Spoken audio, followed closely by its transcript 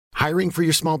Hiring for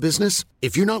your small business?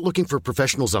 If you're not looking for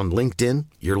professionals on LinkedIn,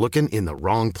 you're looking in the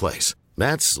wrong place.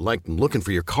 That's like looking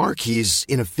for your car keys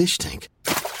in a fish tank.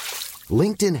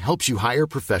 LinkedIn helps you hire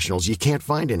professionals you can't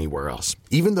find anywhere else,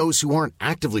 even those who aren't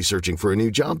actively searching for a new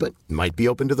job but might be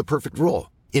open to the perfect role.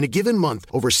 In a given month,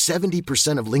 over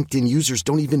 70% of LinkedIn users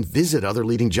don't even visit other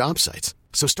leading job sites.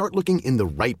 So start looking in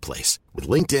the right place. With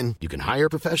LinkedIn, you can hire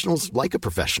professionals like a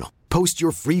professional. Post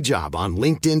your free job on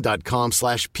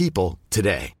linkedin.com/people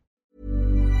today.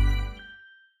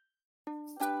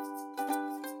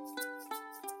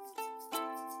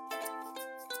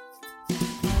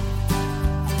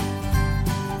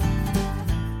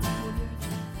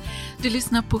 Du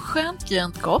lyssnar på Skönt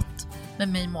grönt gott med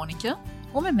mig Monica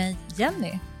och med mig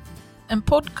Jenny. En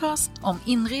podcast om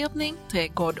inredning,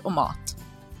 trädgård och mat.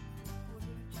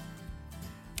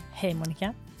 Hej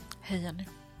Monica. Hej Jenny.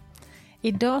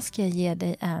 Idag ska jag ge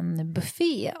dig en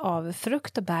buffé av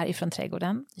frukt och bär ifrån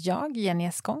trädgården. Jag, Jenny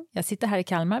Eskong, jag sitter här i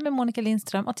Kalmar med Monica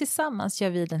Lindström och tillsammans gör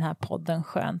vi den här podden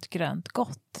Skönt grönt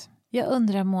gott. Jag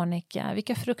undrar Monica,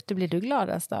 vilka frukter blir du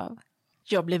gladast av?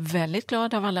 Jag blir väldigt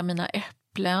glad av alla mina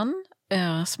äpplen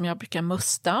som jag brukar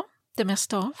musta det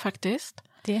mesta av faktiskt.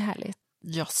 Det är härligt.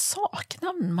 Jag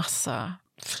saknar en massa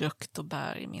frukt och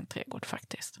bär i min trädgård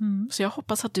faktiskt. Så jag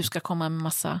hoppas att du ska komma med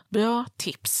massa bra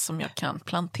tips som jag kan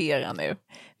plantera nu.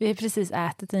 Vi har precis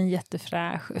ätit en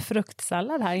jättefräsch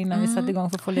fruktsallad här innan vi satte igång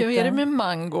för att få lite... Hur är det med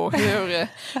mango?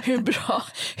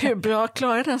 Hur bra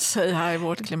klarar den sig här i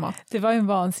vårt klimat? Det var en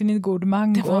vansinnigt god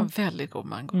mango. Det var en väldigt god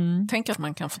mango. Tänk att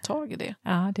man kan få tag i det.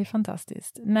 Ja, det är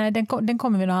fantastiskt. Nej, den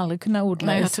kommer vi nog aldrig kunna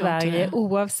odla i Sverige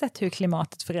oavsett hur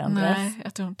klimatet förändras. Nej,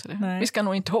 jag tror inte det. Nej. Vi ska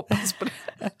nog inte hoppas på det.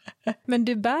 Men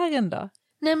du bären då?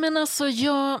 Nej men alltså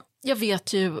jag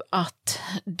vet ju att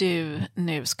du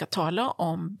nu ska tala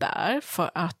om bär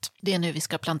för att det är nu vi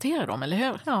ska plantera dem, eller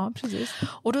hur? Ja, precis.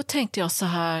 Och då tänkte jag så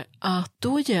här att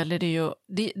då gäller det ju,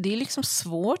 det är liksom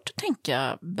svårt att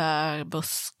tänka bär,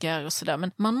 buskar och sådär,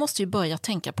 men man måste ju börja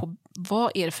tänka på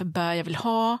vad är det för bär jag vill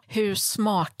ha, hur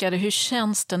smakar det, hur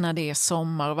känns det när det är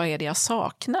sommar och vad är det jag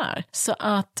saknar? Så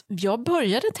att jag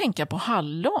började tänka på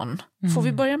hallon. Får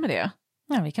vi börja med det?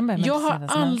 Ja, vi kan börja med jag har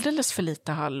alldeles för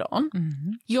lite hallon.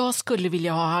 Jag skulle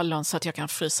vilja ha hallon så att jag kan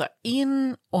frysa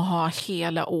in och ha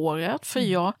hela året. För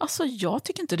jag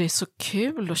tycker inte det är så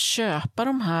kul att köpa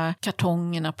de här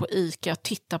kartongerna på ICA.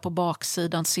 Titta på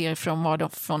baksidan, se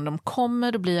från de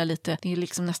kommer. Då blir jag lite, det är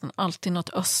liksom nästan alltid något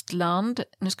östland.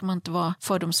 Nu ska man inte vara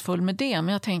fördomsfull med det,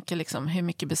 men jag tänker liksom hur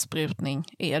mycket besprutning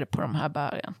är det på de här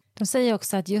bären? De säger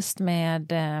också att just med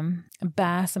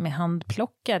bär som är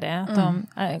handplockade...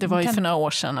 Att det var ju för några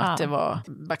år sedan att det var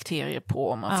bakterier på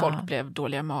och folk blev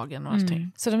dåliga i magen och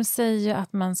allting. Så de säger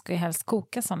att man ska helst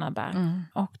koka sådana bär.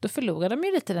 Och då förlorar de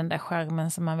ju lite den där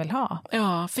skärmen som man vill ha.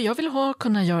 Ja, för jag vill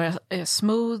kunna göra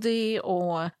smoothie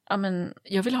och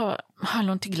jag vill ha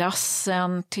hallon till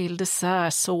glassen, till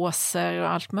dessertsåser och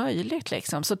allt möjligt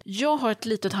liksom. Så jag har ett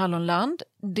litet hallonland.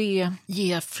 Det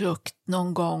ger frukt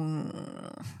någon gång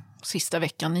sista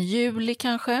veckan i juli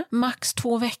kanske. Max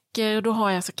 2 veckor och då har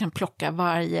jag så kan plocka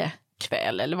varje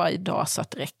kväll eller varje dag så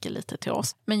att det räcker lite till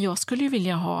oss. Men jag skulle ju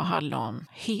vilja ha hallon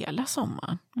hela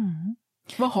sommaren.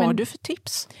 Vad har du för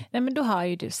tips? Nej, men då har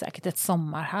ju du säkert ett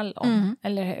sommarhallon,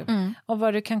 eller hur? Och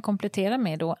vad du kan komplettera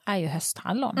med då är ju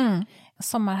hösthallon.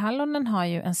 Sommarhallonen har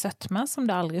ju en sötma som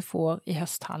du aldrig får i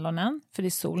hösthallonen, för det är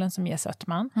solen som ger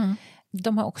sötman.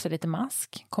 De har också lite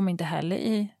mask, kommer inte heller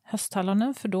i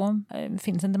hösthallonen för då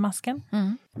finns inte masken.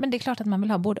 Men det är klart att man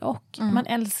vill ha både och. Man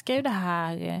älskar ju det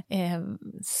här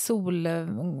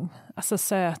alltså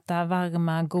söta,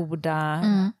 varma, goda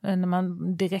när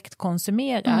man direkt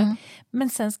konsumerar. Men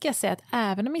sen ska jag säga att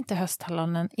även om inte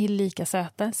hösthallonen är lika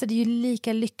söta så det är ju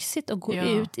lika lyxigt att gå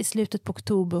ut i slutet på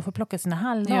oktober och få plocka sina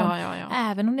hallon.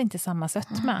 Även om det inte är samma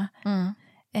sötma.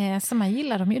 Så man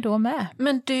gillar dem ju då med.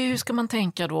 Men hur ska man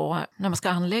tänka då när man ska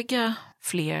anlägga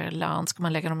fler land? Ska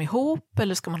man lägga dem ihop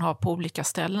eller ska man ha på olika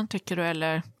ställen tycker du?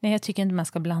 Eller? Nej, jag tycker inte man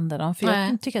ska blanda dem. För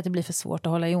jag tycker att det blir för svårt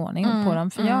att hålla i ordning på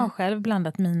dem. För jag har själv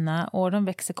blandat mina och de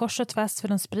växer kors och tvärs för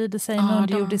de sprider sig med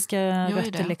underjordiska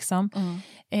rötter liksom.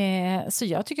 Så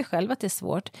jag tycker själv att det är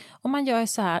svårt. Och man gör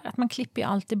så här att man klipper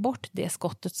alltid bort det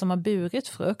skottet som har burit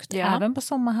frukt. Även på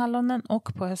sommarhallonen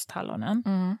och på hösthallonen.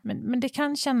 Men det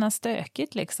kan kännas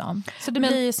stökigt liksom. Så det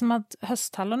blir ju som att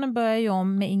hösthallonen börjar ju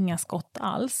om med inga skott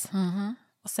alls.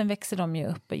 Och sen växer de ju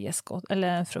upp och ger skott, eller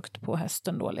en frukt på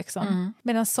hösten då liksom.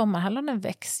 Medan sommarhallonen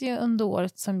växer ju under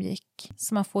året som gick.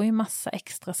 Så man får ju massa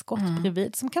extra skott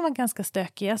bredvid som kan vara ganska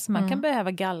stökiga. Så man kan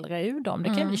behöva gallra ur dem.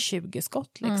 Det kan bli 20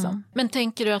 skott liksom. Men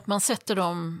tänker du att man sätter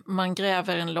dem, man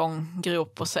gräver en lång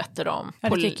grop och sätter dem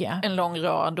på en lång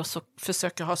rad och så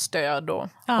försöker ha stöd och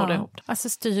hålla ihop det? Alltså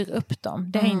styr upp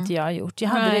dem. Det har inte jag gjort. Jag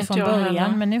hade det från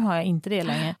början men nu har jag inte det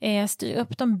längre. Styr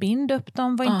upp dem, bind upp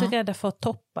dem, var inte rädda för att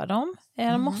toppa dem.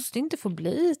 De måste inte få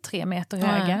bli 3 meter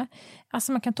höga.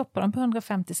 Alltså man kan toppa dem på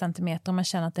 150 centimeter om man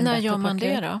känner att det är bättre. När gör man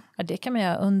det då? Ja, det kan man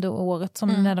göra under året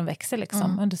som när de växer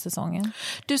liksom, under säsongen.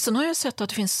 Du, sen har jag sett att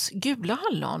det finns gula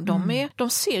hallon. De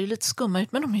ser ju lite skumma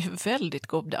ut men de är ju väldigt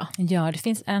goda. Ja, det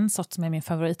finns en sort som är min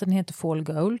favorit. Den heter Fall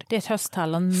Gold. Det är ett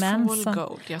hösthallon. Fall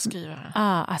Gold, jag skriver.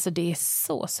 Alltså det är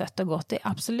så sött och gott. Det är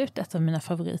absolut ett av mina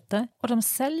favoriter. Och de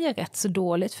säljer rätt så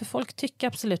dåligt för folk tycker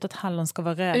absolut att hallon ska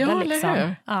vara röda. Ja, liksom. eller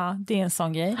hur? Ja, det är en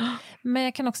sån grej. Men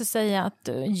jag kan också säga att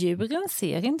djuren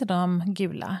ser inte de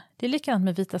gula. Det är likadant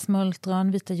med vita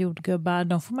smultron, vita jordgubbar.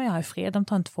 De får man ju ha i fred, de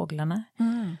tar inte fåglarna.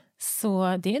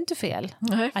 Så det är inte fel.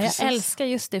 Nej, jag älskar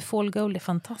just det. Fall Gold är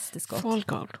fantastiskt gott. Fall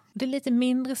Gold. Det är lite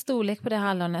mindre storlek på det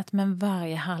hallonet, men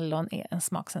varje hallon är en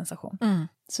smaksensation.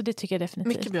 Så det tycker jag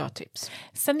definitivt. Mycket bra tips.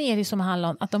 Sen är det ju som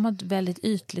hallon att de har ett väldigt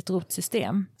ytligt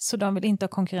rotsystem. Så de vill inte ha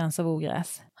konkurrens av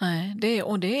ogräs. Nej, det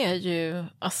är ju,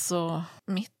 alltså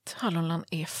mitt hallonland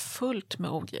är fullt med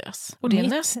ogräs. Och det är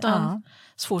nästan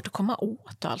svårt att komma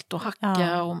åt allt och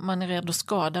hacka och man är rädd att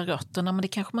skada rötterna. Men det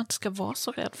kanske man inte ska vara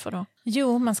så rädd för då.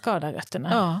 Jo, man skadar rötterna.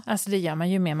 Ja. Alltså det gör man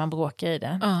ju mer man bråkar i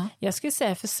det. Ja. Jag skulle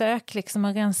säga försök liksom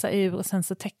att rensa ur och sen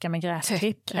så täcka med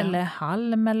gräsklipp eller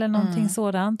halm eller någonting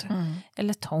sådant.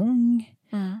 Eller tång.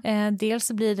 Dels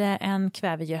så blir det en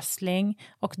kvävegödsling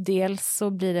och dels så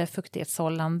blir det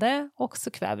fuktighetshållande och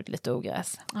så kväver det lite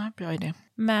ogräs. Ja, bra idé.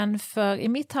 Men för i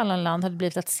mitt hallonland har det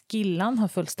blivit att skillan har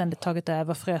fullständigt tagit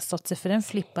över frösått sig för den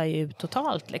flippar ju ut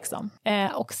totalt liksom.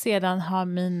 Och sedan har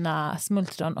mina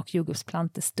smultron och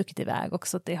jordgubbsplantor stuckit iväg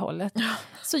också åt det hållet.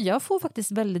 Så jag får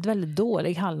faktiskt väldigt, väldigt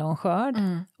dålig hallonskörd.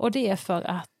 Och det är för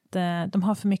att de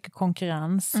har för mycket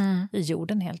konkurrens i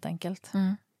jorden helt enkelt.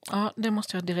 Ja, det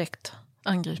måste jag direkt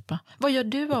angripa. Vad gör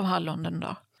du av hallonen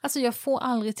då? Alltså jag får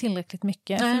aldrig tillräckligt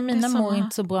mycket. För mina mår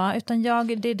inte så bra. Utan det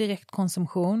är direkt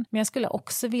konsumtion. Men jag skulle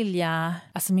också vilja...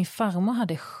 Alltså min farmor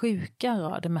hade sjuka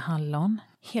rader med hallon.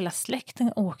 Hela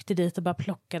släkten åkte dit och bara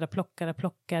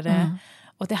plockade.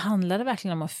 Och det handlade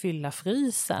verkligen om att fylla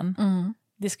frysen.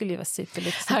 Det skulle ju vara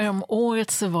superlyxigt. Här om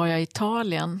året så var jag i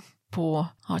Italien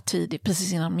tidigt,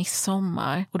 precis innan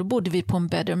midsommar. Och då bodde vi på en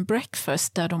bed and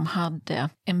breakfast där de hade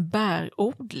en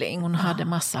bärodling och de hade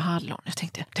massa hallon. Jag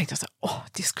tänkte så här,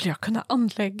 det skulle jag kunna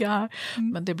anlägga.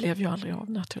 Men det blev ju aldrig av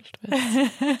naturligtvis.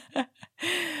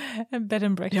 En bed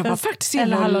and breakfast. Jag var faktiskt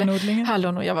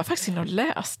inne och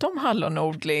läste om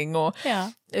hallonodling och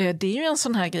det är ju en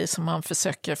sån här grej som man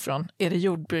försöker från, är det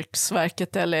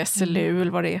Jordbruksverket eller SLU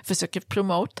eller vad det är, försöker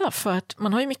promota för att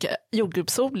man har ju mycket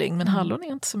jordgubbsodling men hallon är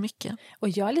inte så mycket. Och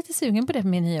jag är lite sugen på det på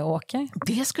min nya åker.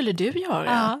 Det skulle du göra.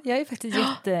 Ja, jag är faktiskt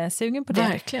jättesugen på det.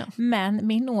 Verkligen. Men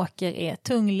min åker är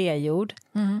tung lerjord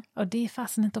och det är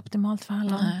fasen inte optimalt för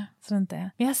hallon. Så det inte är.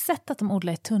 Men jag har sett att de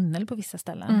odlar i tunnel på vissa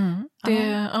ställen.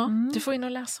 Du får in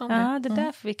och läsa om det. Ja, det är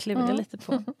därför vi klurar lite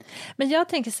på. Men jag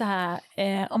tänker så här,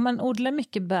 om man odlar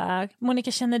mycket bär,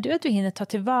 Monica, känner du att du hinner ta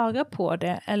tillvara på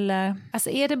det? Eller alltså,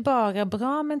 är det bara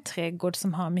bra med en trädgård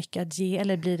som har mycket att ge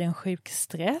eller blir det en sjuk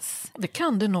stress? Det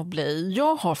kan det nog bli.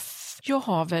 Jag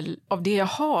har väl, av det jag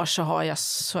har så har jag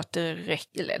så att det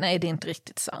räcker. Nej, det är inte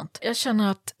riktigt sant. Jag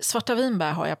känner att svarta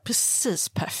vinbär har jag precis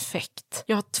perfekt.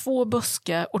 Jag har 2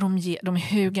 buskar och de är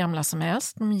hur gamla som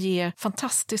helst. De ger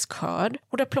fantastisk skörd.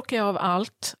 Och där plockar jag av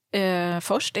allt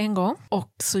först en gång.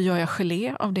 Och så gör jag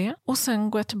gelé av det. Och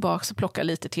sen går jag tillbaka och plockar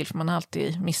lite till för man har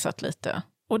alltid missat lite.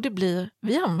 Och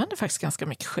vi använder faktiskt ganska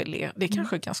mycket gelé. Det är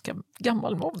kanske ganska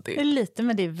gammalmodigt. Det är lite,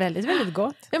 men det är väldigt, väldigt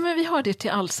gott. Ja, men vi har det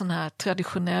till all sån här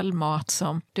traditionell mat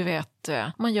som, du vet,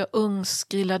 man gör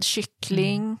ugnsgrillad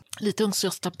kyckling, lite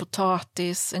ugnsrostad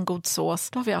potatis, en god sås.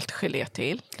 Då har vi allt gelé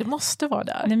till. Det måste vara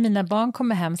där. När mina barn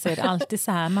kommer hem så är det alltid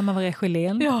så här, mamma, var är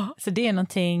gelén? Ja. Så det är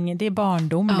någonting, det är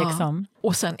barndom liksom.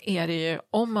 Och sen är det ju,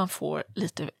 om man får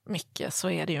lite mycket så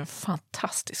är det ju en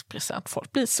fantastisk present.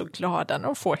 Folk blir så glada när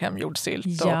de får hemgjord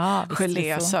sylt och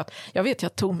gelé. Så att, jag vet,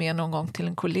 jag tog med någon gång till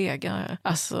en kollega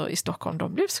alltså i Stockholm.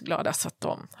 De blev så glada så att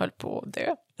de höll på att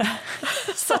dö.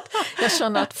 Så att jag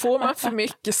känner att får man för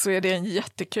mycket så är det en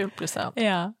jättekul present.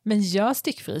 Ja, men jag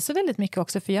styckfryser väldigt mycket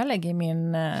också för jag lägger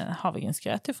min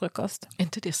havregrynsgröt till frukost. Är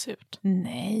inte det surt?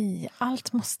 Nej,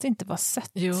 allt måste inte vara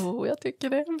sött. Jo, jag tycker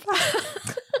det.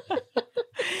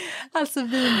 Alltså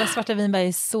svarta vinbär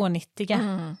är så nyttiga.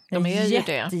 De är ju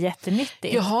det.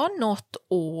 Jättenyttigt. Jag har något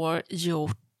år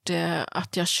gjort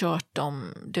att jag kört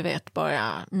dem, du vet,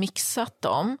 bara mixat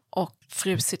dem och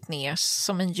frusit ner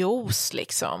som en juice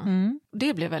liksom.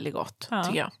 Det blir väldigt gott,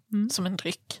 tycker jag. Som en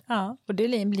dryck. Ja, och det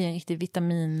blir en riktig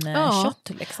vitaminshot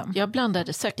liksom. Jag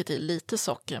blandade säkert i lite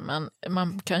socker, men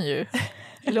man kan ju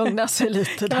lugna sig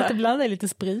lite där. Kan man inte blanda i lite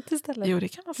sprit istället? Jo, det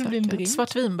kan man säkert.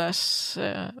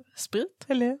 Svartvinbärssprit.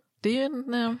 Eller? Det är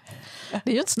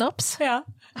ju en snaps. Ja,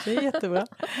 det är jättebra.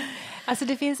 Alltså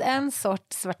det finns en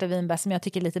sort svarta vinbär som jag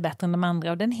tycker är lite bättre än de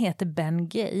andra och den heter Ben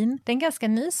Gain. Det är en ganska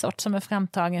ny sort som är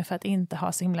framtagen för att inte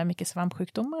ha så himla mycket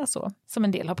svampsjukdomar och så, som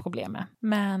en del har problem med.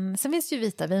 Men sen finns det ju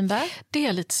vita vinbär. Det är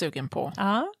jag lite sugen på.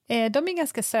 Ja, de är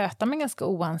ganska söta men ganska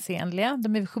oansenliga.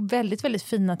 De är väldigt, väldigt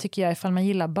fina tycker jag ifall man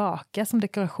gillar baka som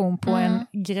dekoration på en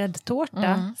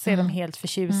gräddtårta. Så är de helt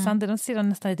förtjusande. De ser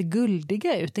nästan lite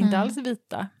guldiga ut, inte alls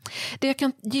vita. Det jag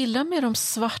kan gilla med de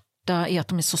svarta är att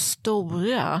de är så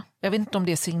stora. Jag vet inte om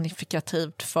det är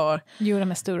signifikativt för... Jo,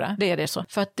 de är stora. Det är det så.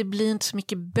 För att det blir inte så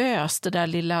mycket bös, det där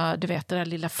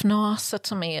lilla fnaset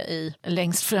som är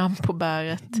längst fram på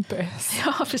bäret. Bös.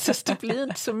 Ja, precis. Det blir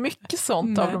inte så mycket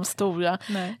sånt av de stora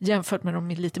jämfört med de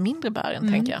lite mindre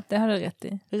bären, tänker jag. Det har du rätt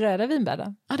i. Röda vinbär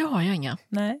då? Ja, det har jag inga.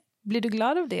 Nej. Blir du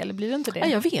glad av det eller blir du inte det? Ja,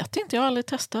 jag vet inte, jag har aldrig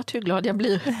testat hur glad jag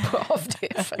blir av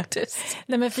det faktiskt.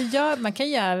 Nej, men för man kan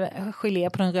göra gelé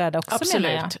på den röda också.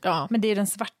 Absolut, ja. Men det är den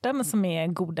svarta som är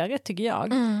godare tycker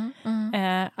jag.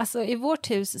 Alltså i vårt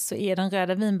hus så är den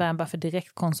röda vinbären bara för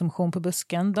direktkonsumtion på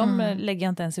busken. De lägger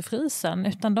jag inte ens i frysen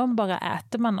utan de bara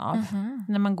äter man av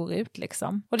när man går ut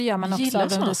liksom. Och det gör man också gillar av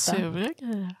den vita. sura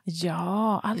grejer.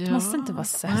 Ja, allt måste inte vara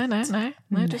sött.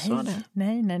 Nej, du sa det.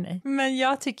 Nej. Men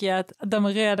jag tycker att de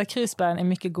röda krusbären är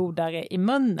mycket godare i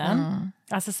munnen.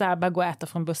 Alltså så här, bara gå och äta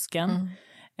från busken.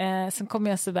 Sen kommer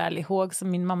jag så väl ihåg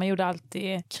som min mamma gjorde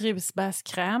alltid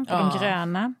krusbärskräm på de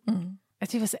gröna. Jag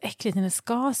tycker det var så äckligt när det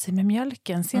skar sig med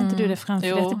mjölken. Ser inte du det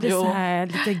framför dig? Det blir så här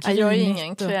lite grinigt. Jag är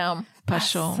ingen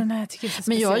krämperson. Alltså,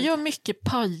 men jag gör mycket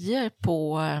pajer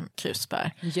på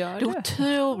krusbär. Det är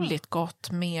otroligt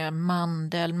gott med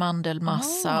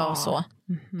mandelmassa och så.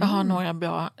 Jag har några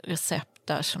bra recept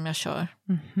där som jag kör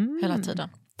hela tiden.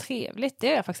 Trevligt, det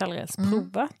har jag faktiskt aldrig ens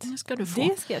provat. Det ska du få.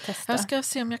 Det ska jag testa. Jag ska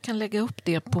se om jag kan lägga upp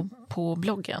det på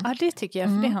bloggen. Ja, det tycker jag,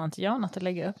 för det har inte jag något att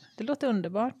lägga upp. Det låter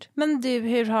underbart. Men du,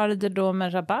 hur har du det då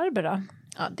med rabarber då?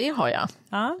 Ja, det har jag.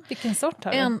 Ja, vilken sort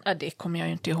har du? Det kommer jag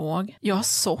ju inte ihåg. Jag har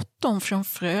sått dem från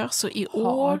frö, så i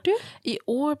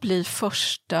år blir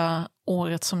första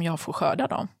året som jag får skörda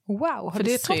dem. Wow, har för du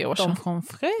det är 3 år sått dem sedan. Från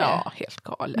frö? Ja, helt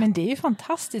galet. Men det är ju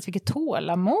fantastiskt, vilket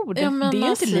tålamod. Ja, det är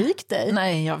inte likt dig.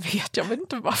 Nej, jag vet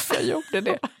inte varför jag gjorde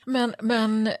det.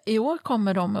 Men i år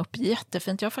kommer de upp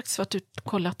jättefint. Jag har faktiskt varit ut och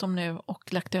kollat dem nu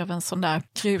och lagt över en sån där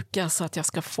kruka så att jag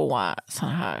ska få sån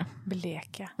här...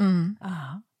 Bleka.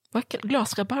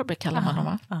 Glasrabarber kallar man dem,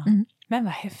 va? Men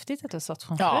vad häftigt att du har sått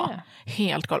från frö. Ja,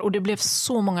 helt galet. Och det blev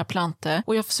så många plantor.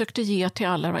 Och jag försökte ge till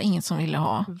alla, det var ingen som ville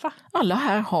ha. Va? Alla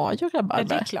här har ju rabarber. Ja,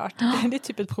 det är klart. Det är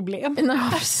typ ett problem. Nej,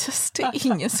 precis. Det är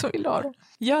ingen som vill ha dem.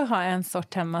 Jag har en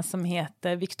sort hemma som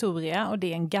heter Victoria och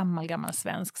det är en gammal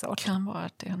svensk sort. Kan vara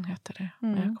att den heter det.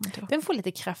 Men jag kommer inte ihåg. Den får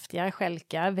lite kraftigare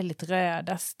stjälkar, väldigt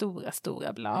röda,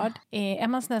 stora blad. Är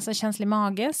man sån som känslig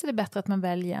mage så är det bättre att man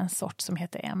väljer en sort som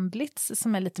heter Emblitz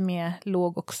som är lite mer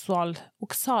låg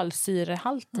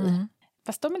oxalsyrehalt i.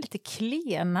 Fast de är lite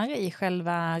klenare i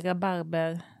själva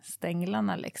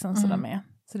rabarberstänglarna liksom, så de är.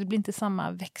 Så det blir inte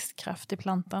samma växtkraft i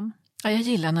plantan. Ja, jag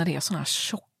gillar när det är såna här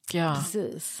tjocka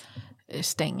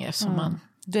stänger som man...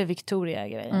 Det är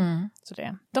Victoria-grejen. Så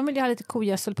det. De vill ju ha lite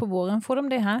kogödsel på våren. Får de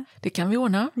det här? Det kan vi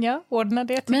ordna. Ja, ordna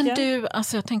det tycker men jag. Du,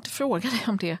 alltså jag tänkte fråga dig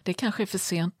om det. Det kanske är för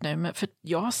sent nu, men för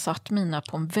jag har satt mina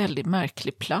på en väldigt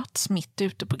märklig plats mitt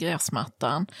ute på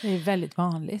gräsmattan. Det är väldigt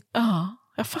vanligt. Ja,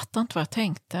 jag fattar inte vad jag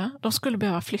tänkte. De skulle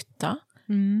behöva flytta.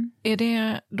 Är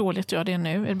det dåligt att göra det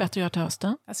nu? Är det bättre att göra till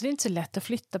hösten? Alltså det är inte så lätt att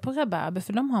flytta på rabarber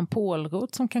för de har en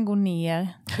pålrot som kan gå ner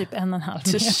typ 1,5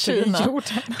 meter i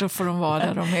jorden. Då får de vara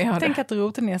där de är. Tänk att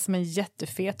roten är som en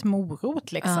jättefet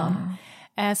morot liksom.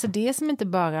 Så det är som inte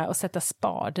bara att sätta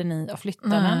spaden i och flytta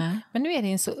den. Men nu är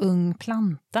det en så ung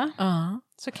planta.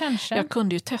 Så kanske. Jag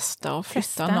kunde ju testa att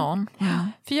flytta någon.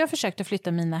 För jag försökte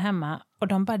flytta mina hemma och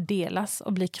de bara delas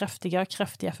och blir kraftigare och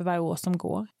kraftigare för varje år som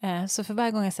går. Så för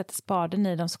varje gång jag sätter spaden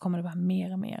i dem så kommer det bara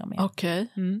mer och mer och mer. Okej.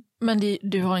 Men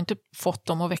du har inte fått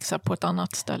dem att växa på ett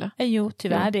annat ställe? Jo,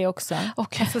 tyvärr det också.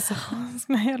 Okay. Alltså så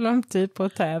snälla lång tid på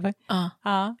att ta över.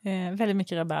 Ja, väldigt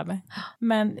mycket rabarber.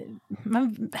 Men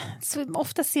så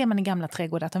ofta ser man i gamla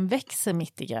trädgårdar att de växer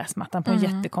mitt i gräsmattan på en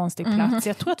jättekonstig plats.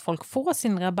 Jag tror att folk får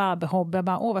sin rabarberhobby.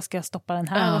 Bara, vad ska jag stoppa den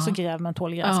här? Och så gräver man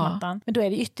hål i gräsmattan. Men då är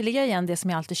det ytterligare igen det som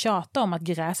jag alltid tjatar om, att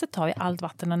gräset tar ju allt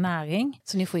vatten och näring.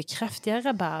 Så ni får ju kraftiga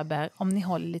rabarber om ni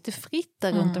håller lite fritt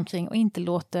där runt omkring och inte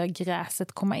låter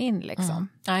gräset komma in liksom.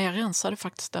 Ja, jag rensade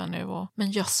faktiskt där nu.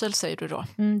 Men gödsel säger du då?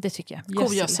 Det tycker jag.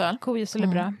 Kogödsel är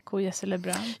bra. Kogödsel är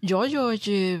bra. Jag gör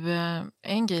ju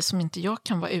en grej som inte jag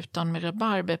kan vara utan med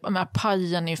rabarber.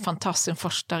 Pajen är ju fantastisk, den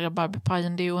första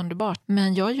rabarberpajen, det är ju underbart.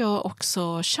 Men jag gör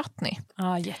också chutney.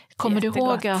 Kommer du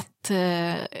ihåg att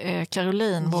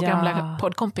Caroline, vår gamla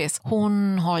poddkompis,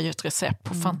 hon har ju ett recept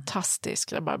på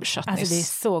fantastisk rabarberchutney. Alltså det är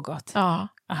så gott. Ja,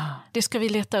 det ska vi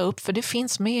leta upp för det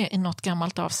finns med i något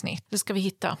gammalt avsnitt. Det ska vi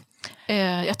hitta.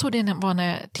 Jag tror det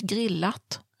var till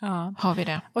grillat. Har vi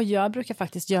det. Och jag brukar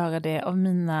faktiskt göra det av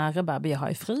mina rabarber jag har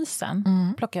i frysen.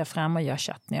 Plockar jag fram och gör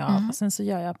chutney av. Och sen så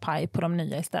gör jag paj på de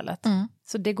nya istället.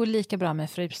 Så det går lika bra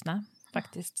med frusna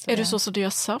faktiskt. Så är det så du gör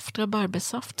saft,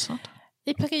 rabarbersaft? Sånt?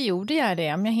 I perioder gör jag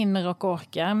det om jag hinner och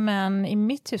orkar. Men i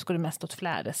mitt hus går det mest åt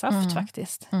flädersaft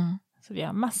faktiskt. Så vi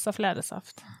har massa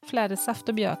flädersaft. Flädersaft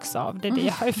och björksav, det är det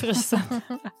jag har i frysen.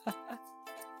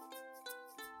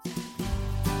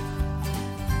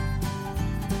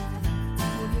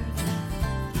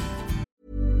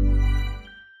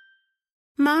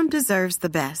 Mom deserves the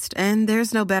best, and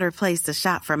there's no better place to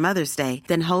shop for Mother's Day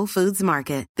than Whole Foods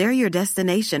Market. They're your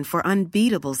destination for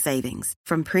unbeatable savings,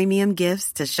 from premium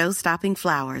gifts to show-stopping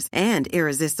flowers and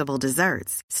irresistible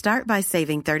desserts. Start by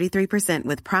saving 33%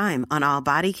 with Prime on all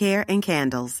body care and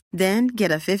candles. Then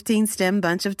get a 15-stem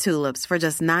bunch of tulips for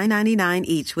just $9.99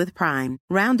 each with Prime.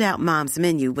 Round out Mom's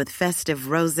menu with festive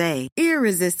rosé,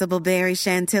 irresistible berry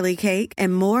chantilly cake,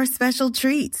 and more special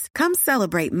treats. Come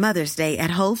celebrate Mother's Day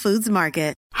at Whole Foods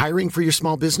Market. Hiring for your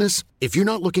small business? If you're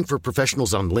not looking for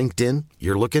professionals on LinkedIn,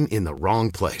 you're looking in the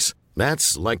wrong place.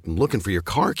 That's like looking for your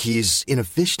car keys in a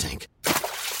fish tank.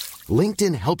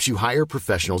 LinkedIn helps you hire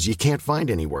professionals you can't find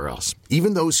anywhere else,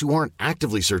 even those who aren't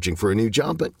actively searching for a new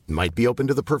job but might be open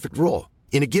to the perfect role.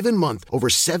 In a given month, over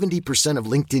 70%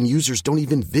 of LinkedIn users don't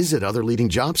even visit other leading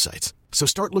job sites. So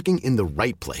start looking in the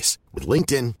right place. With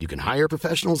LinkedIn, you can hire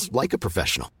professionals like a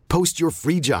professional. Post your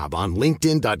free job on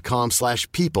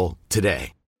linkedin.com/people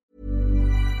today.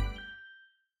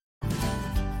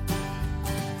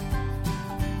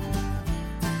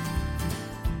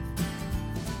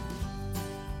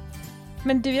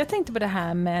 Men du, jag tänkte på det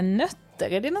här med nötter.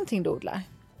 Är det någonting du odlar?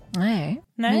 Nej.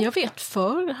 Men jag vet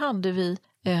förr hade vi,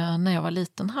 när jag var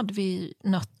liten, hade vi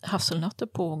hasselnötter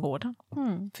på gården.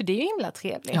 För det är ju himla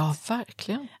trevligt. Ja,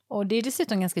 verkligen. Och det är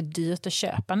dessutom ganska dyrt att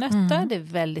köpa nötter. Det är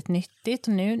väldigt nyttigt.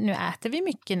 Och nu äter vi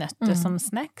mycket nötter som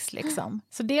snacks liksom.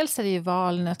 Så dels är det ju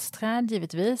valnötsträd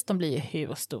givetvis. De blir ju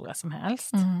hur stora som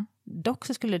helst. Dock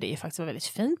så skulle det ju faktiskt vara väldigt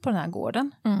fint på den här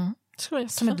gården.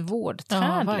 Som ett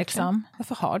vårdträd liksom.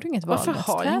 Varför har du inget valnötsträd?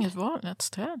 Varför har jag inget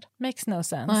valnötsträd? Makes no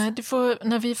sense. Nej,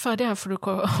 när vi är färdiga här får du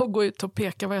gå ut och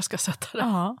peka vad jag ska sätta där.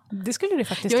 Ja, det skulle du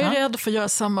faktiskt Jag är rädd för att göra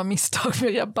samma misstag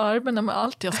med rabarberna med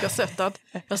allt jag ska sätta. Att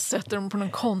jag sätter dem på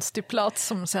någon konstig plats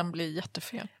som sen blir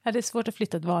jättefel. Ja, det är svårt att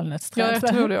flytta ett valnötsträd. Ja, jag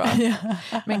tror det va?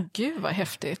 Men gud vad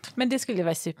häftigt. Men det skulle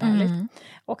vara superhärligt.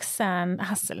 Och sen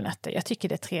hasselnötter, jag tycker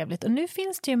det är trevligt. Och nu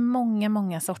finns det ju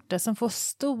många sorter som får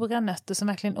stora nötter som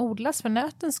verkligen odlas för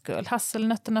nötens skull.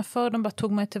 Hasselnötterna förr, de bara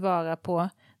tog man tillvara på.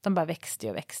 De bara växte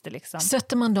och växte liksom.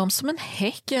 Sätter man dem som en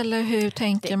häck eller hur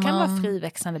tänker man? Det kan vara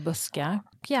friväxande buskar.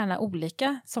 Gärna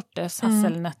olika sorters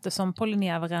hasselnötter som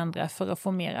pollinerar varandra för att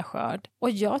få mera skörd. Och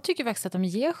jag tycker faktiskt att de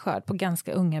ger skörd på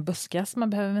ganska unga buskar så man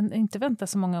behöver inte vänta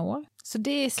så många år. Så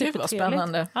det är supertrevligt. Gud vad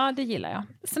spännande. Ja, det gillar jag.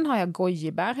 Sen har jag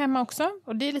gojibär hemma också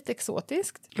och det är lite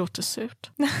exotiskt. Låter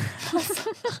surt.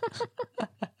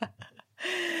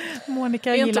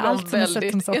 Monica gillar allt som är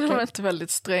sött som socker. Är de inte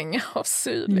väldigt stränga och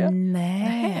syrliga?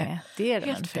 Nej, det är de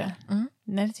inte. Fel.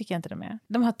 Nej, det tycker jag inte de är.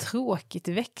 De har tråkigt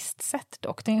växtsätt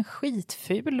dock. Det är en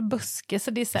skitful buske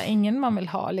så det är så här, ingen man vill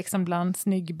ha liksom bland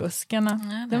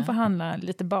snyggbuskarna. Den får handla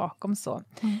lite bakom så.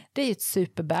 Det är ju ett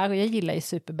superbär och jag gillar ju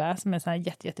superbär som är så här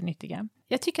jättenyttiga.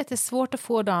 Jag tycker att det är svårt att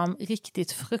få dem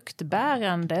riktigt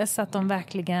fruktbärande så att de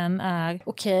verkligen är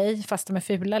okej, fast de är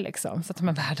fula liksom, så att de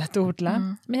är värda att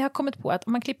odla. Men jag har kommit på att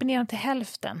om man klipper ner dem till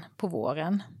hälften på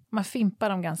våren, man fimpar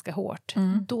dem ganska hårt,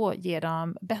 då ger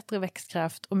de bättre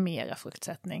växtkraft och mera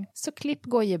fruktsättning. Så klipp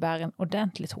gojibären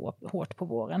ordentligt hårt på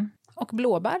våren. Och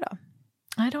blåbär då?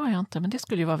 Nej, det har jag inte, men det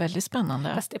skulle ju vara väldigt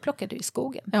spännande. Fast det plockar du i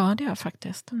skogen. Ja, det gör jag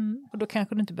faktiskt. Och då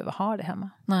kanske du inte behöver ha det hemma.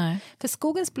 Nej. För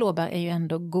skogens blåbär är ju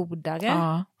ändå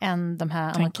godare än de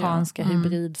här amerikanska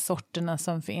hybridsorterna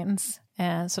som finns.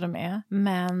 Så de är.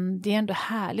 Men det är ändå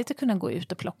härligt att kunna gå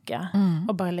ut och plocka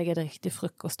och bara lägga direkt i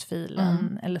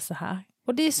frukostfilen eller så här.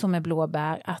 Och det är så med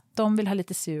blåbär att de vill ha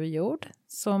lite sur jord.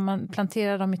 Så man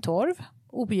planterar dem i torv,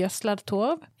 ogödslad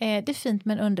torv. Det är fint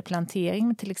med en underplantering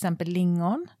med till exempel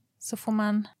lingon. Så får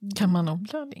man... Kan man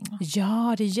odla lingon?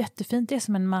 Ja, det är jättefint. Det är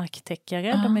som en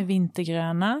marktäckare. De är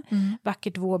vintergröna,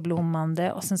 vackert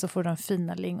vårblommande och sen så får de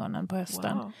fina lingonen på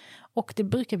hösten. Wow. Och det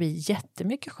brukar bli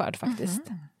jättemycket skörd faktiskt.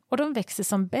 Och de växer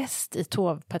som bäst i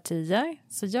torvpartier.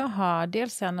 Så jag har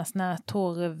dels en sån här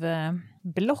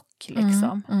torvblock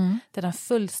liksom. Där den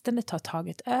fullständigt har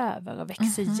tagit över och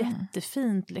växer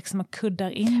jättefint liksom och kuddar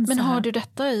in. Men har du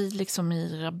detta liksom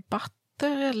i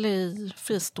rabatter eller i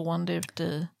fristående ute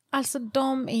i? Alltså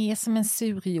de är som en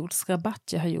surjordsrabatt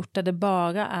jag har gjort där det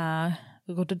bara är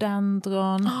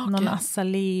rhododendron, någon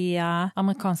azalea,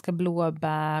 amerikanska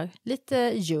blåbär, lite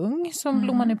ljung som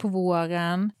blommar nu på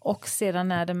våren och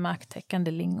sedan är det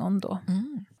marktäckande lingon då.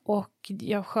 Och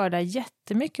jag skördar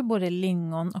jättemycket både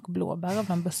lingon och blåbär av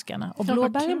de buskarna. Och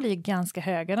blåbären blir ganska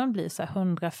höga, de blir så här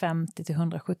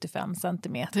 150-175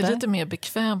 centimeter. Det är lite mer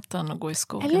bekvämt än att gå i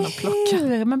skogen eller och plocka.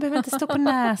 Hur? Man behöver inte stå på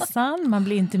näsan, man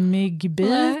blir inte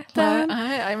myggbiten.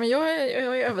 Nej, men jag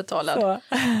är övertalad.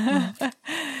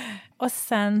 Och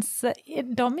sen så,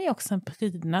 de är också en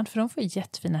prydnad för de får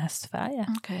jättefina höstfärger.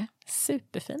 Okay.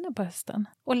 Superfina på hösten.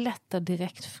 Och lätta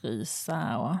direkt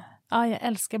frysa och... Ja, jag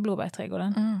älskar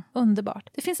blåbärträdgården. Underbart.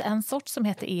 Det finns en sort som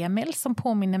heter Emil som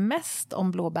påminner mest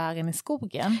om blåbären i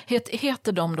skogen.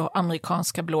 Heter de då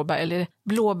amerikanska blåbär eller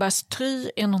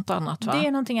blåbärstry är något annat va? Det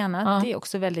är någonting annat. Ja. Det är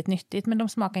också väldigt nyttigt men de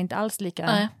smakar inte alls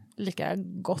lika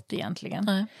gott egentligen.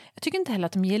 Nej. Jag tycker inte heller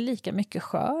att de ger lika mycket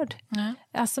skörd. Nej.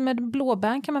 Alltså med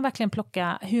blåbär kan man verkligen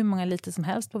plocka hur många liter som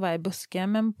helst på varje buske.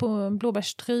 Men på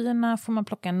blåbärstryerna får man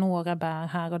plocka några bär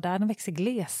här och där. De växer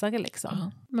glesare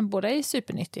liksom. Men båda är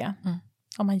supernyttiga.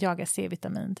 Om man jagar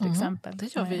C-vitamin till exempel.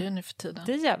 Det gör vi ju nu för tiden.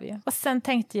 Det gör vi ju. Och sen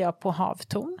tänkte jag på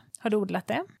havtorn. Har du odlat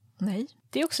det? Nej.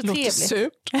 Det är också trevligt. Låter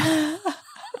surt.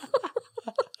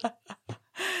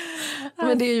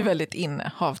 Men det är ju väldigt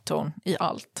inne, havtorn i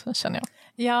allt, känner jag.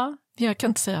 Ja. Jag kan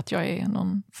inte säga att jag är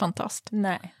någon fantast.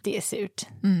 Nej, det är surt.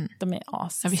 De är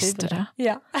assura. Jag visste det.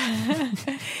 Ja.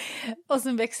 Och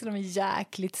sen växer de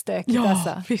jäkligt stökigt. Ja,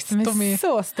 alltså. visst. De är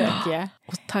så stökiga.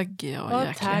 Och taggiga och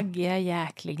jäkliga. Taggiga,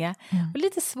 jäkliga. Och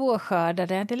lite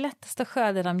svårskördade. Det är lättast att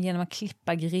skörda dem genom att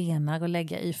klippa grenar och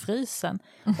lägga i frysen.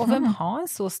 Och vem har en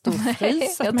så stor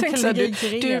frys? Jag tänkte att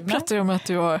du pratar om att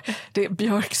du har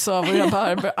björksav och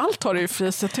rabarber. Allt har du i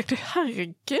frysen. Jag tänkte,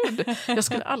 herregud, jag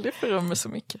skulle aldrig förrömma mig så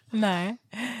mycket. Nej.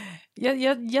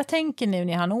 Jag tänker nu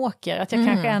när han åker att jag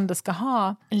kanske ändå ska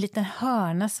ha en liten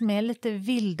hörna som är lite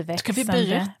vildväxande. Ska vi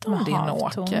berätta om din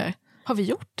åker? Har vi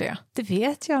gjort det? Det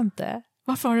vet jag inte.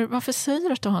 Varför säger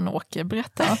du att du har en åker?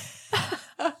 Berätta.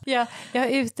 Jag har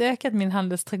utökat min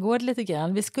handelsträdgård lite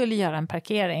grann. Vi skulle göra en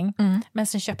parkering, men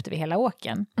sen köpte vi hela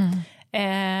åkern.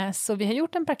 Så vi har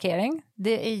gjort en parkering.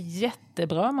 Det är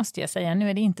jättebra måste jag säga. Nu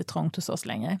är det inte trångt hos oss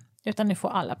längre. Utan nu får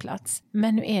alla plats.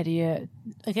 Men nu är det ju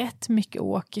rätt mycket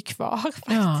åker kvar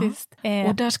faktiskt. Ja.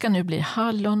 Och där ska nu bli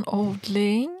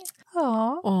hallonodling.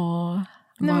 Ja. Och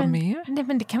vad mer? Nej,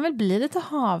 men det kan väl bli lite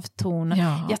havtorn.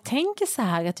 Ja. Jag tänker så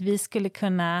här att vi skulle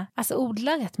kunna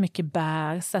odla rätt mycket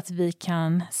bär så att vi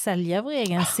kan sälja vår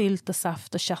egen sylt och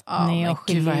saft och chutney och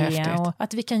gelé. Och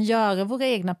att vi kan göra våra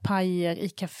egna pajer i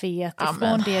kaféet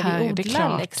ifrån det vi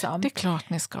odlar. Liksom. Det är klart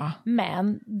ni ska.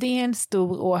 Men det är en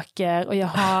stor åker och jag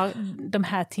har de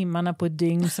här timmarna på ett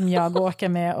dygn som jag åker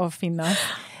med och finnas.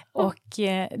 Och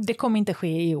det kommer inte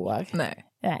ske i år.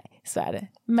 Nej, så är det.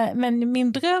 Men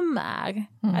min dröm är,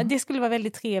 det skulle vara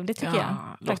väldigt trevligt tycker jag.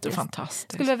 Ja, låter fantastiskt.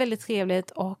 Det skulle vara väldigt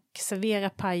trevligt att servera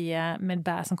pajer med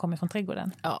bär som kommer från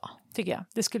trädgården. Ja. Tycker jag.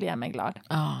 Det skulle göra mig glad.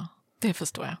 Ja, det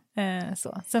förstår jag.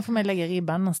 Så. Sen får man lägga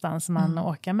ribban någonstans som man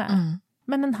åker med.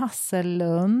 Men en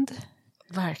hassellund.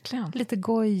 Verkligen. Lite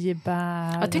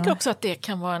gojibär. Jag tycker också att det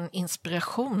kan vara en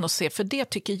inspiration att se, för det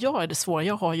tycker jag är det svåra.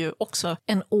 Jag har ju också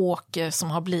en åker som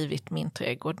har blivit min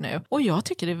trädgård nu. Och jag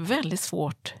tycker det är väldigt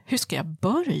svårt. Hur ska jag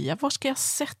börja? Var ska jag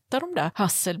sätta de där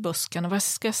hasselbuskarna? Var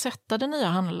ska jag sätta det nya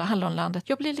hallonlandet?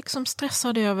 Jag blir liksom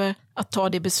stressad över att ta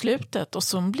det beslutet och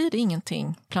så blir det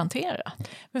ingenting planterat.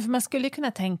 Men för man skulle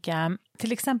kunna tänka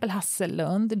Till exempel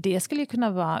Hasselund, det skulle ju kunna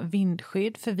vara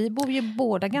vindskydd, för vi bor ju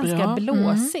båda ganska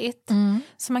blåsigt.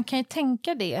 Så man kan ju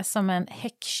tänka det som en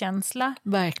häckkänsla.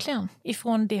 Verkligen.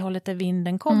 Ifrån det hållet där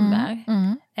vinden kommer.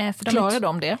 För klarar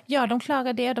de det? Ja, de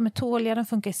klarar det. De är tåliga, de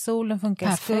funkar i sol, de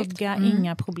funkar i skugga,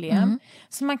 inga problem.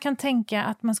 Så man kan tänka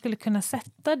att man skulle kunna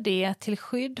sätta det till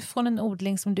skydd från en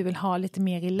odling som du vill ha lite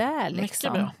mer i lä.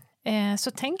 Liksom. Mycket bra.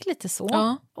 Så tänk lite så.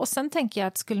 Ja. Och sen tänker jag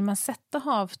att skulle man sätta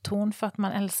havtorn för att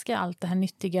man älskar allt det här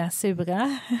nyttiga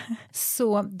sura,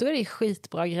 så då är det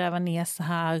skitbra att gräva ner så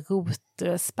här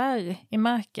rotspärr i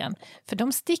marken. För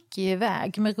de sticker ju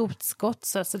iväg med rotskott,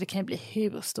 så det kan ju bli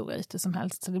hur stora ytor som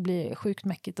helst. Så det blir sjukt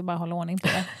mäckigt att bara hålla ordning på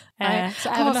det. Nej, så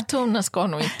havtornen ska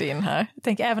nog inte in här.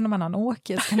 Tänk, även om man har en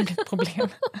åker så kan det bli ett problem.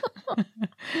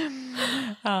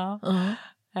 Ja.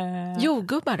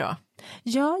 Jordgubbar då?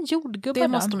 Ja, jordgubbar. Det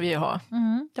måste vi ju ha.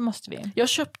 Det måste vi. Jag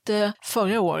köpte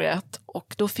förra året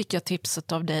och då fick jag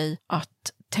tipset av dig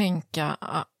att tänka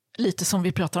lite som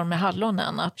vi pratade om med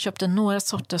hallonen. Jag köpte några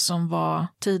sorter som var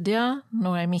tidiga,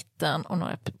 några i mitten och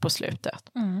några på slutet.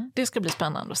 Det ska bli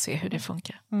spännande att se hur det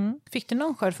funkar. Fick du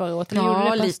någon skörd förra året? Eller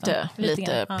Ja,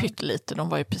 lite pyttelite. De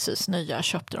var ju precis nya. Jag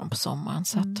köpte dem på sommaren.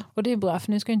 Så att... Och det är bra,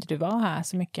 för nu ska inte du vara här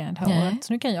så mycket det här året.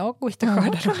 Så nu kan jag gå hit och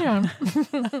skörda.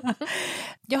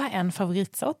 Jag har en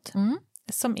favoritsort.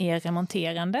 Som är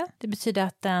remonterande. Det betyder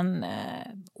att den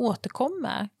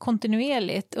återkommer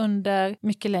kontinuerligt under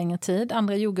mycket längre tid.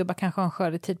 Andra jordgubbar kanske har en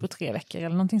skördetid på 3 veckor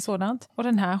eller någonting sådant. Och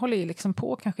den här håller ju liksom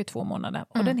på kanske 2 månader.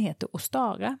 Och den heter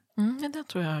Ostara. Den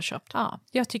tror jag har köpt. Ja,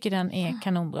 jag tycker den är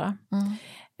kanonbra.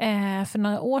 För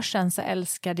några år sedan så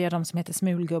älskade jag de som heter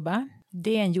smulgubbar.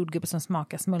 Det är en jordgubbe som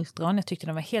smakar smultron. Jag tyckte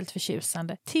de var helt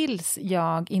förtjusande. Tills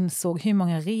jag insåg hur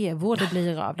många revor det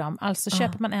blir av dem. Alltså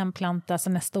köper man en planta så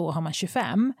nästa år har man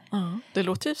 25. Det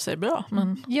låter ju sig bra.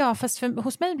 Men... Ja, fast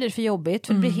hos mig blir det för jobbigt.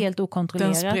 För det blir helt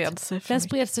okontrollerat. Den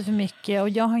spred sig för mycket. Och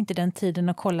jag har inte den tiden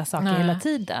att kolla saker hela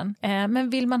tiden. Men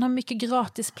vill man ha mycket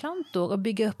gratisplantor och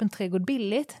bygga upp en trädgård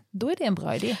billigt, då är det en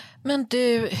bra idé. Men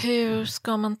du, hur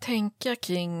ska man tänka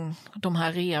kring de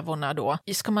här revorna då?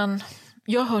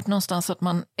 Jag har hört någonstans att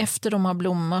man efter de har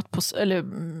blommat eller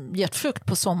gett frukt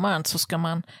på sommaren så ska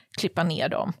man klippa ner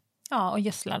dem. Ja, och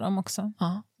gödsla dem också.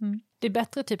 Ja. Det är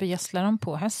bättre typ att gödsla dem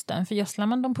på hösten. För gödslar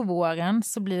man dem på våren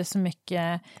så blir det så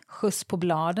mycket skjuts på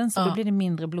bladen. Så då blir det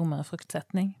mindre blommor och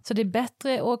fruktsättning. Så det är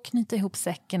bättre att knyta ihop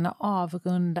säcken och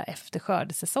avrunda efter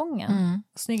skördesäsongen.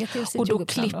 Snygga till sitt. Och då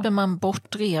klipper man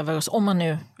bort revor. Om man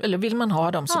nu, eller vill man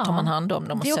ha dem så tar man hand om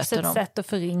dem och sätter dem. Det är också ett sätt att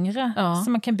föryngra.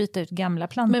 Så man kan byta ut gamla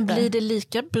plantor. Men blir det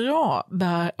lika bra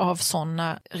bär av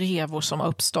sådana revor som har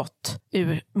uppstått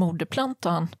ur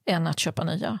moderplantan än att köpa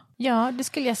nya? Ja, det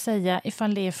skulle jag säga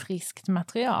ifall det är friskt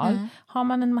material. Har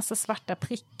man en massa svarta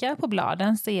prickar på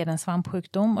bladen så är det en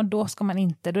svampsjukdom och då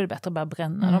är det bättre att bara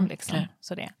bränna dem. Liksom.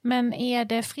 Så det. Men är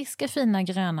det friska fina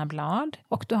gröna blad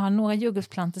och du har några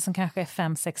jordgubbsplantor som kanske är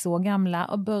 5-6 år gamla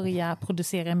och börjar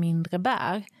producera mindre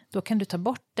bär, då kan du ta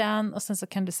bort den och sen så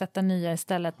kan du sätta nya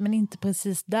istället, men inte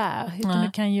precis där. Utan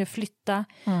du kan ju flytta.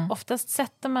 Oftast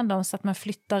sätter man dem så att man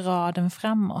flyttar raden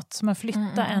framåt. Så man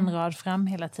flyttar en rad fram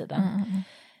hela tiden.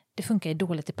 Det funkar ju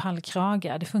dåligt i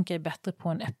pallkragar. Det funkar ju bättre på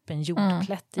en öppen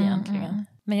jordplätt egentligen.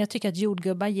 Men jag tycker att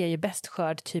jordgubbar ger ju bäst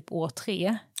skörd typ år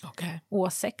 3. Okay. År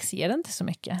 6 ger det inte så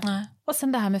mycket. Nej. Och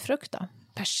sen det här med frukt då.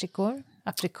 Persikor,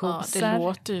 aprikoser. Ja, det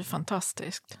låter ju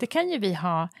fantastiskt. Det kan ju vi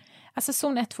ha. Alltså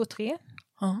zon 1, 2, 3.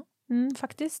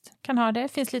 Faktiskt. Kan ha det.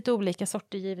 Finns lite olika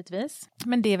sorter givetvis.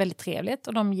 Men det är väldigt trevligt.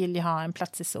 Och de gillar ju ha en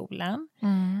plats i solen.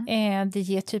 Det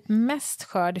ger typ mest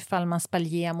skörd ifall man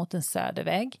spaljer mot en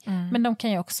södervägg. Men de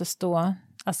kan ju också stå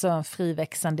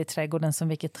friväxande i trädgården som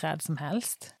vilket träd som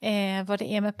helst. Vad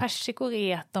det är med persikor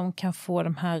är att de kan få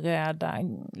de här röda,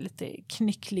 lite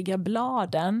knyckliga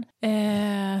bladen.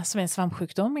 Som är en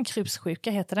svampsjukdom, en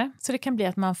krupsjuka heter det. Så det kan bli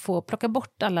att man får plocka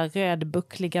bort alla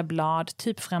rödbuckliga blad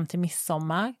typ fram till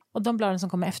midsommar. Och de bladen som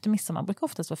kommer efter midsommar brukar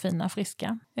oftast vara fina och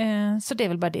friska. Så det är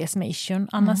väl bara det som är issuen.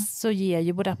 Annars så ger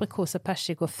ju både aprikos och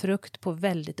persikor frukt på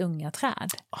väldigt unga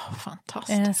träd.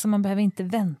 Fantastiskt. Så man behöver inte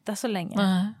vänta så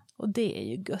länge. Och det är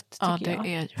ju gött tycker jag. Ja,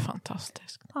 det är ju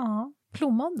fantastiskt. Ja,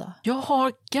 plommon då? Jag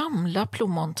har gamla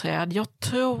plommonträd. Jag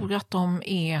tror att de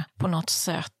är på något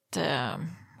sätt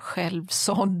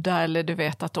självsådda, eller du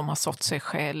vet att de har sått sig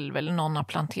själv eller någon har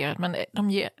planterat, men de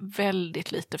ger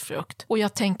väldigt lite frukt. Och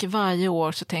jag tänker varje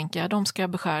år så tänker jag de ska jag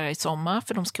beskära i sommar,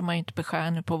 för de ska man ju inte beskära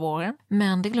nu på våren.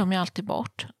 Men det glömmer jag alltid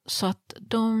bort. Så att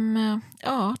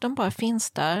de bara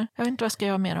finns där. Jag vet inte vad jag ska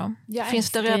göra med dem.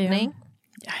 Finns det räddning?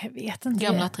 Ja, jag vet inte.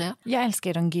 Gamla träd. Jag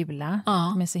älskar de gula.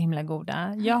 De är så himla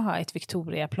goda. Jag har ett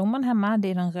Victoria-plommon hemma.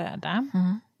 Det är den röda.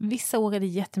 Vissa år är det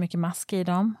jättemycket mask i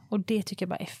dem. Och det tycker jag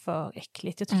bara är för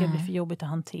äckligt. Jag tycker det blir för jobbigt att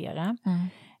hantera.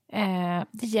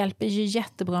 Det hjälper ju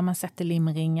jättebra om man sätter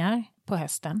limringar på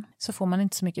hösten. Så får man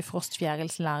inte så mycket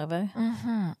frostfjärilslarver.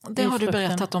 Det har du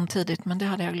berättat om tidigt, men det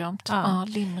hade jag glömt. Ja,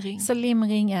 limring. Så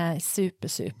limring är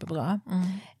superbra.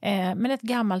 Men ett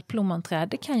gammalt plommonträd,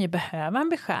 det kan ju behöva en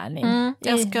beskärning.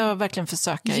 Jag ska verkligen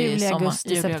försöka juli, i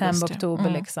augusti, september, ja. oktober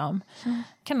liksom.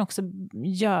 Kan också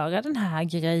göra den här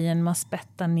grejen med att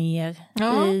spätta ner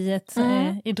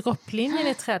i dropplinjen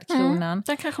i trädkronan.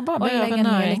 Den kanske bara och behöver lägga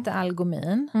ner näring. lite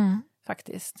algomin.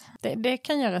 Faktiskt. Det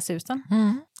kan göra susen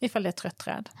ifall det är ett trött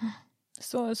träd.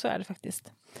 Så är det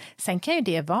faktiskt. Sen kan ju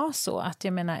det vara så att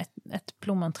jag menar ett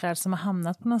plommonträd som har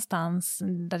hamnat på någonstans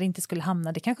där det inte skulle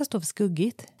hamna, det kanske står för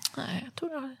skuggigt. Nej, jag tror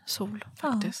det är sol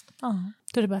faktiskt.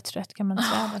 Då är det bara ett trött gammalt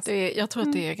träd. Jag tror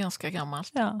att det är ganska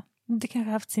gammalt. Ja, det kanske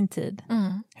har haft sin tid.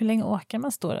 Hur länge orkar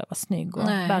man stå där och vara snygg och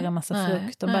bära massa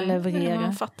frukt och bara leverera?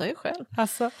 Man fattar ju själv.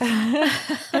 Alltså,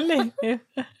 eller hur?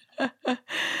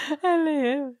 Eller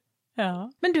hur?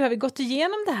 Ja. Men du, har vi gått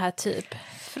igenom det här typ?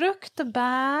 Frukt och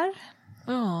bär?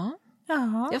 Ja,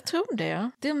 jag tror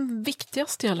det. Det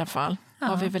viktigaste i alla fall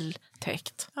har vi väl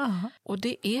täckt. Och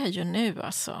det är ju nu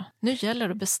alltså. Nu gäller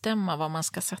det att bestämma vad man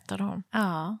ska sätta dem.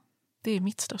 Ja. Det är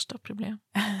mitt största problem.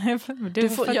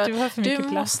 Du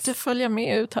måste följa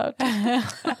med ut här.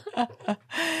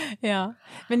 Ja,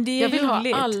 men det är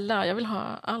jag vill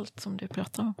ha allt som du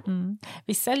pratar om.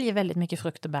 Vi säljer väldigt mycket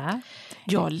frukt och bär.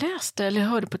 Jag läste eller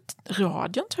hörde på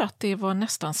radion, tror jag, att det var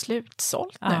nästan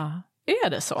slutsålt nu. Är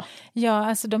det så? Ja,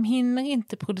 alltså de hinner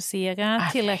inte producera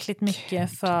tillräckligt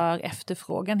mycket för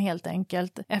efterfrågan helt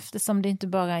enkelt. Eftersom det inte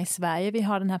bara är i Sverige vi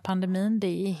har den här pandemin, det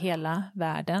är i hela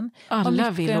världen. Alla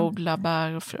vill odla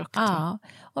bär och frukt. Ja,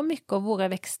 och mycket av våra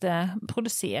växter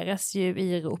produceras ju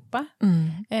i Europa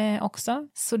också.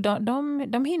 Så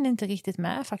de hinner inte riktigt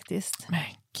med faktiskt. Men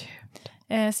gud.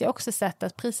 Så jag har också sett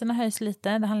att priserna höjs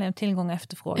lite. Det handlar om tillgång och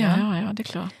efterfrågan. Ja, det är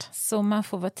klart. Så man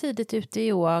får vara tidigt ute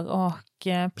i år och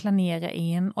planera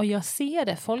in. Och jag ser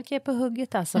det. Folk är på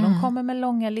hugget alltså. De kommer med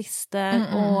långa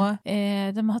listor och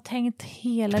de har tänkt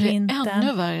hela vintern. Det är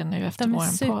ännu värre nu efter våran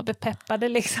podd. De är superpeppade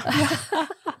liksom.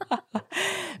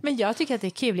 Men jag tycker att det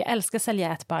är kul. Jag älskar att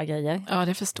sälja ätbara grejer. Ja,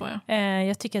 det förstår jag.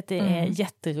 Jag tycker att det är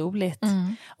jätteroligt.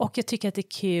 Och jag tycker att det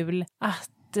är kul att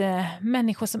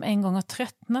människor som en gång har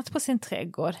tröttnat på sin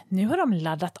trädgård, nu har de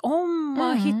laddat om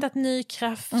och hittat ny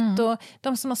kraft och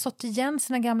de som har sått igen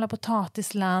sina gamla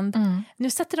potatisland, nu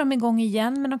sätter de igång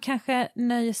igen, men de kanske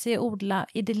nöjer sig att odla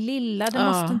i det lilla, det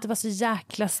måste inte vara så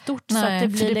jäkla stort. Nej, så att det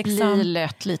blir för det liksom... blir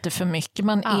lätt lite för mycket,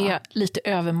 man är lite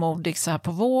övermodig så här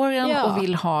på våren och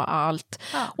vill ha allt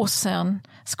och sen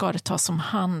ska det tas om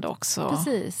hand också.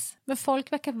 Precis. Men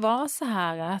folk verkar vara så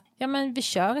här att vi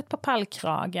kör ett par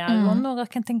pallkragar och några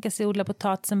kan tänka sig odla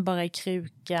potatisen bara i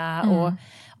kruka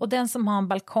och den som har en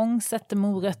balkong sätter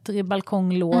morötter i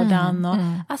balkonglådan.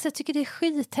 Alltså jag tycker det är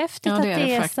skithäftigt att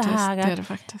det är så här. Det är det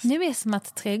faktiskt. Nu är det som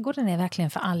att trädgården är verkligen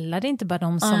för alla. Det är inte bara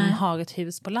de som har ett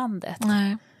hus på landet.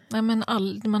 Nej, men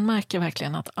man märker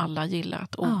verkligen att alla gillar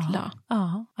att odla.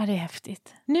 Ja, det är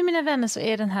häftigt. Nu mina vänner så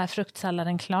är den här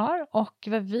fruktsalladen klar och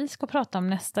vad vi ska prata om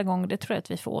nästa gång, det tror jag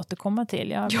att vi får återkomma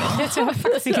till. Jag har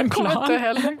faktiskt ingen plan.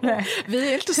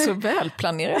 Vi är inte så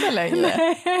välplanerade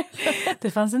längre.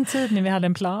 Det fanns en tid när vi hade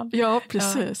en plan. Ja,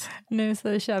 precis. Ja. Nu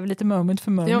så kör vi lite moment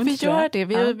för moment. Ja, vi gör det.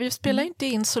 Vi spelar inte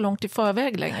in så långt i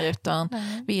förväg längre utan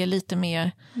vi är lite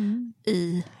mer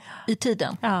i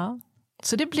tiden. Ja.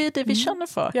 Så det blir det vi känner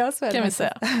för, kan vi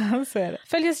säga. Så är det.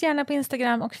 Följ oss gärna på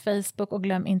Instagram och Facebook och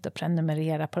glöm inte att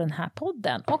prenumerera på den här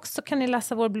podden. Och så kan ni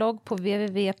läsa vår blogg på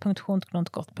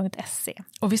www.hondknontgott.se.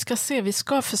 Och vi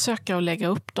ska försöka att lägga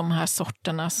upp de här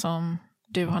sorterna som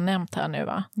du har nämnt här nu,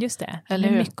 va? Just det, eller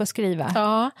det är mycket att skriva.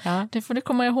 Ja, det får du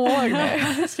komma ihåg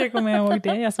nu. Ska jag komma ihåg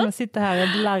det? Jag som sitter här och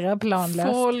blarrar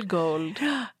planlöst. Fall gold.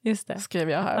 Just det. Skrev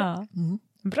jag här. Ja.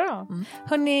 Bra.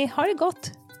 Hörrni, ha det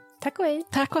gott. Tack och hej.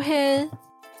 Tack och hej.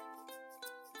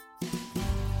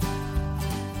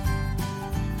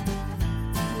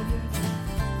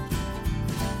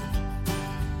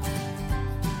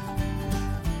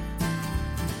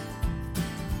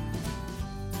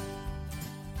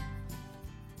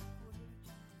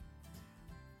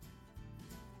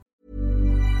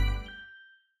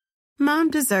 Mom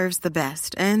deserves the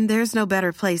best, and there's no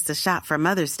better place to shop for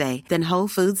Mother's Day than Whole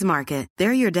Foods Market.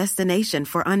 They're your destination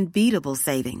for unbeatable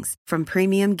savings, from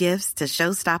premium gifts to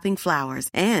show-stopping flowers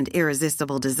and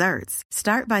irresistible desserts.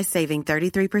 Start by saving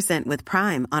 33% with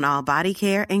Prime on all body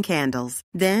care and candles.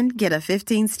 Then get a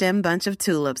 15-stem bunch of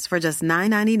tulips for just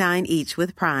 $9.99 each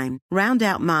with Prime. Round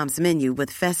out Mom's menu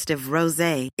with festive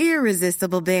rosé,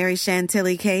 irresistible berry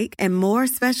chantilly cake, and more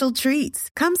special treats.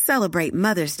 Come celebrate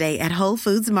Mother's Day at Whole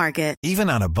Foods Market.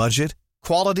 Even on a budget,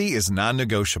 quality is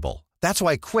non-negotiable. That's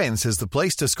why Quince is the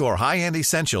place to score high-end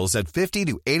essentials at 50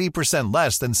 to 80%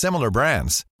 less than similar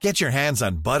brands. Get your hands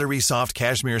on buttery soft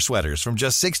cashmere sweaters from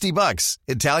just $60,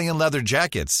 Italian leather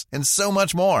jackets, and so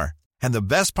much more. And the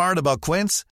best part about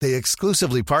Quince, they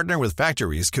exclusively partner with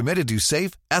factories committed to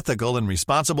safe, ethical, and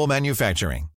responsible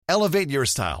manufacturing. Elevate your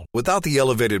style without the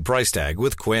elevated price tag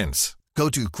with Quince. Go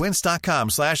to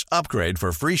quince.com/upgrade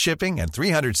for free shipping and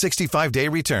 365-day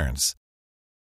returns.